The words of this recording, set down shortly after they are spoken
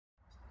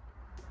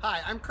Hi,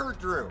 I'm Kurt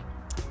Drew,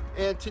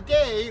 and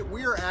today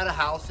we are at a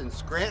house in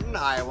Scranton,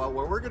 Iowa,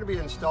 where we're going to be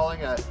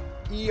installing a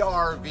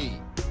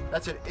ERV.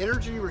 That's an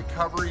energy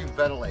recovery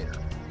ventilator.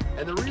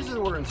 And the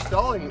reason we're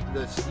installing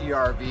this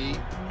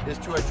ERV is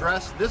to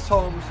address this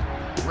home's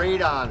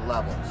radon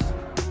levels.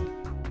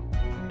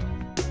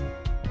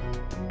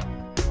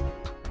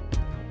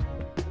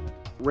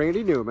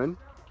 Randy Newman,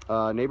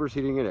 Neighbors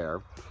Heating and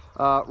Air.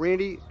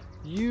 Randy,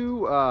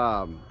 you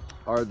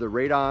are the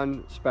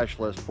radon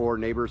specialist for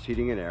Neighbors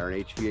Heating and Air,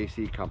 an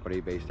HVAC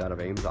company based out of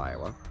Ames,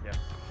 Iowa. Yes.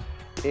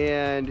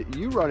 And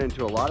you run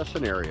into a lot of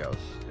scenarios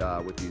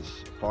with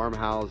these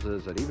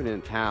farmhouses and even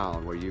in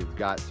town where you've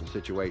got some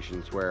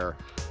situations where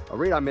a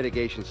radon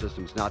mitigation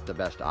system is not the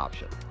best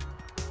option.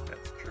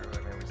 That's true.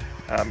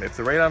 I mean, if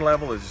the radon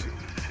level is,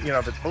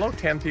 if it's below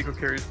 10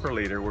 picocuries per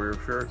liter, we're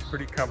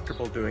pretty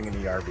comfortable doing an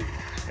ERV,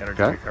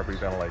 energy recovery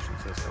ventilation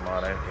system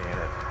on it, and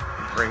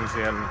it brings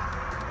in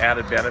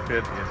added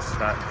benefit. It's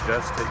not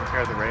just taking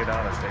care of the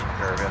radon, it's taking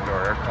care of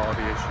indoor air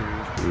quality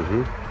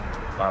issues.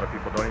 A lot of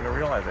people don't even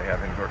realize they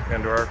have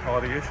indoor air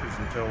quality issues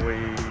until we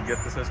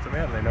get the system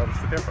in. They notice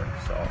the difference.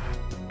 So,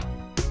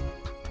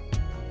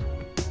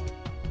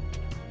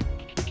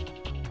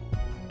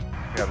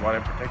 we had one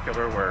in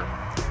particular where,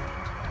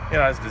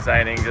 I was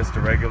designing just a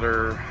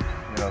regular,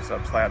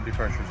 sub-slab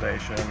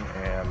depressurization,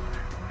 and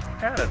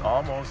had it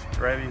almost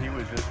ready. He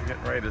was just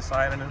getting ready to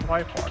sign, and his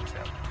wife walks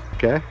in.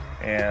 Okay.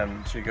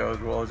 And she goes,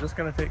 "Well, is this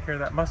going to take care of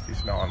that musty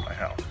smell in my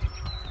house?"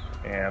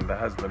 And the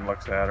husband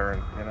looks at her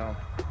and,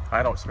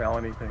 I don't smell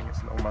anything.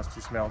 It's no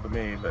musty smell to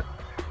me, but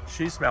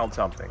she smelled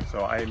something.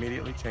 So I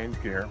immediately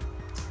changed gear,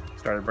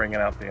 started bringing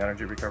out the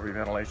energy recovery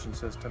ventilation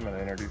system and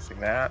introducing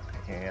that,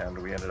 and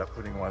we ended up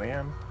putting one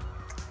in.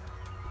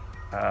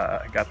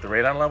 Got the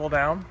radon level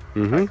down.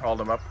 I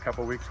called him up a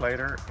couple weeks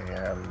later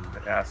and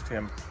asked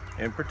him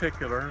in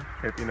particular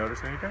if he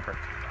noticed any difference.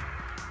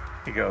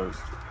 He goes,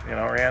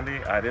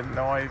 "Randy, I didn't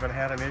know I even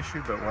had an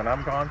issue, but when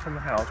I'm gone from the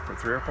house for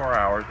 3 or 4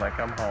 hours and I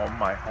come home,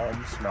 my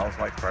home smells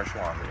like fresh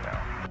laundry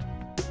now."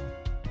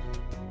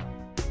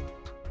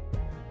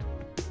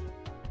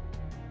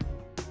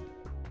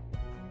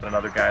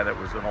 Another guy that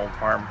was an old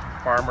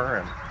farmer,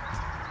 and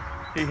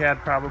he had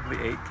probably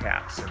 8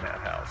 cats in that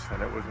house,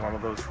 and it was one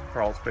of those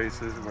crawl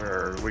spaces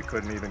where we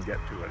couldn't even get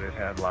to it. It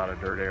had a lot of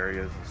dirt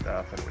areas and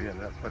stuff, and we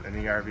ended up putting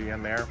an ERV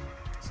in there,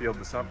 sealed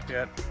the sump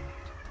pit,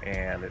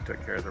 and it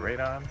took care of the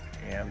radon,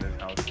 and the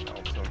house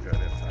smelled so good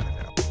inside and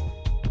out.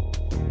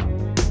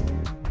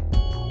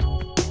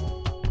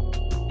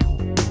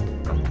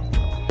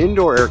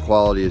 Indoor air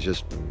quality is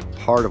just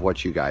part of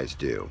what you guys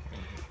do.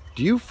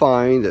 Do you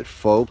find that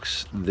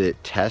folks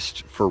that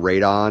test for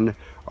radon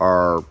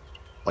are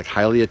like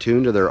highly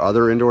attuned to their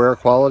other indoor air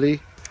quality?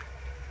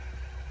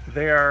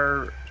 They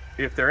are,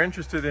 if they're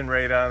interested in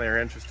radon, they're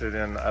interested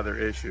in other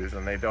issues,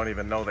 and they don't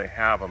even know they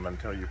have them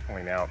until you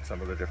point out some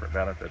of the different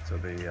benefits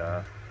of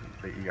the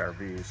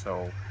ERV.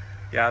 So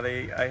yeah,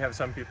 I have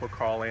some people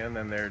call in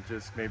and they're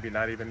just maybe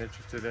not even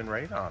interested in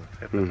radon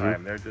at the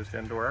time. They're just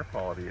indoor air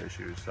quality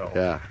issues. So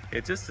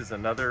it just is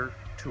another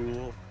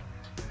tool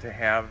to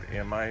have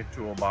in my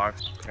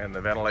toolbox. And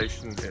the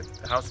ventilation,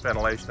 house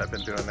ventilation, I've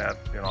been doing that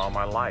all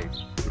my life,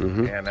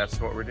 and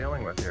that's what we're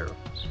dealing with here.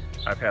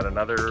 I've had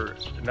another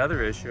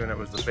issue, and it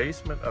was the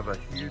basement of a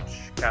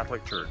huge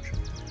Catholic church,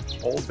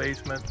 old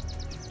basement.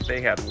 They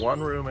had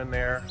one room in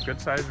there, good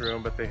sized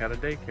room, but they had a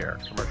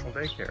daycare, commercial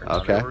daycare.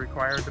 Okay. They were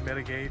required to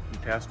mitigate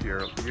and test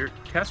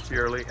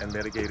yearly and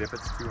mitigate if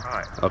it's too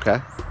high.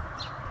 Okay.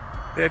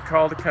 They had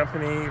called a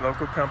company,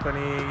 local company,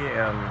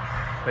 and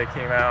they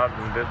came out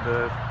and did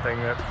the thing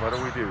that, what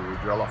do? We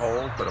drill a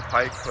hole, put a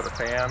pipe, put a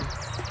fan.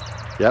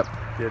 Yep.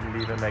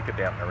 Didn't even make a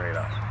dent in the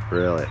radon.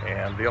 Really?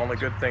 And the only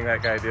good thing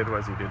that guy did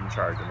was he didn't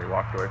charge him. He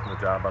walked away from the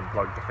job,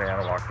 unplugged the fan,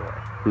 and walked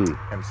away.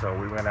 And so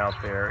we went out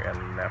there,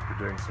 and after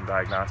doing some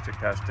diagnostic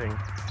testing,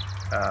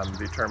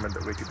 determined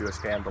that we could do a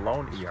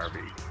standalone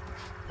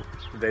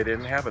ERV. They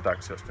didn't have a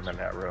duct system in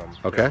that room.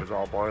 Okay. It was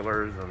all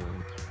boilers and,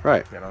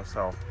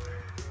 so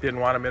didn't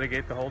want to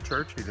mitigate the whole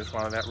church. He just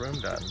wanted that room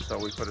done. So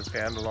we put a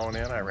standalone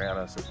in. I ran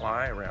a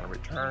supply, I ran a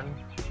return,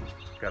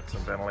 got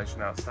some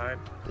ventilation outside.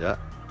 Yeah.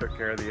 Took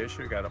care of the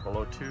issue, got it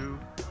below 2.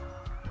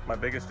 My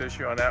biggest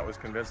issue on that was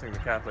convincing the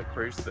Catholic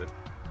priest that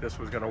this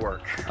was going to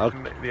work.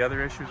 Okay. The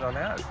other issues on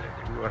that,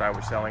 what I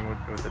was selling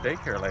with the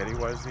daycare lady,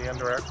 was the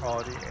indoor air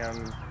quality.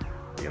 And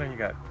you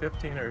got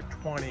 15 or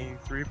 20,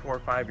 3, 4,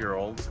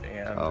 5-year-olds,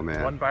 and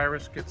one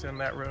virus gets in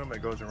that room,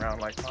 it goes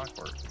around like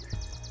clockwork.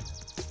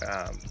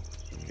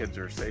 Kids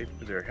are safe,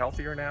 they're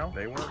healthier now,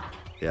 they work.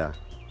 Yeah,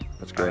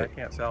 that's great. I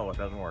can't sell what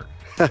doesn't work.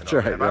 That's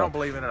right. If I don't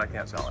believe in it, I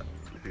can't sell it.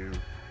 We do,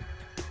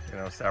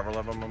 several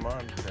of them a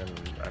month, and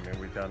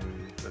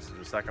this is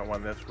the second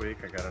one this week.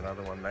 I got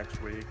another one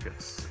next week.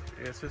 It's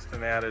just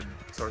an added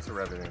source of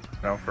revenue.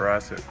 For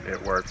us,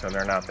 it works, and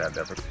they're not that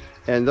difficult.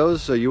 And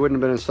those you wouldn't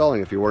have been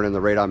installing if you weren't in the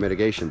radon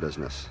mitigation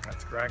business.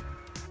 That's correct.